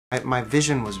My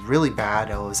vision was really bad.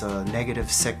 It was a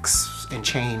 -6 and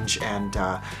change, and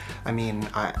I mean,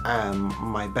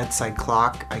 my bedside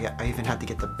clock, I even had to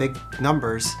get the big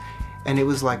numbers, and it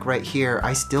was like right here,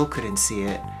 I still couldn't see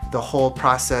it. The whole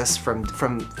process from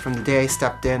the day I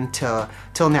stepped in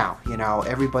till now, you know,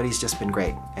 everybody's just been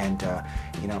great, and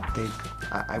you know,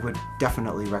 I would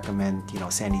definitely recommend, you know,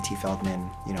 Sandy T. Feldman,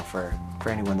 you know, for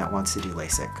anyone that wants to do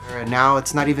LASIK. And now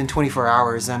it's not even 24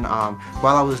 hours, and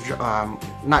while I was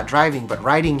not driving but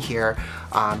riding here,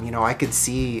 you know, I could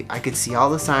see all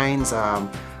the signs.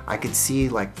 I could see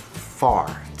like far.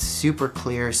 It's super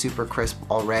clear, super crisp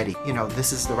already. You know,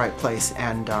 this is the right place,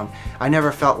 and I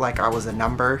never felt like I was a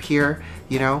number here,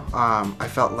 you know. I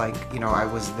felt like, you know, I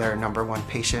was their #1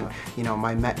 patient. You know,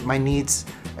 my needs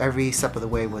every step of the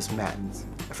way was met.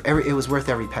 It was worth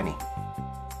every penny.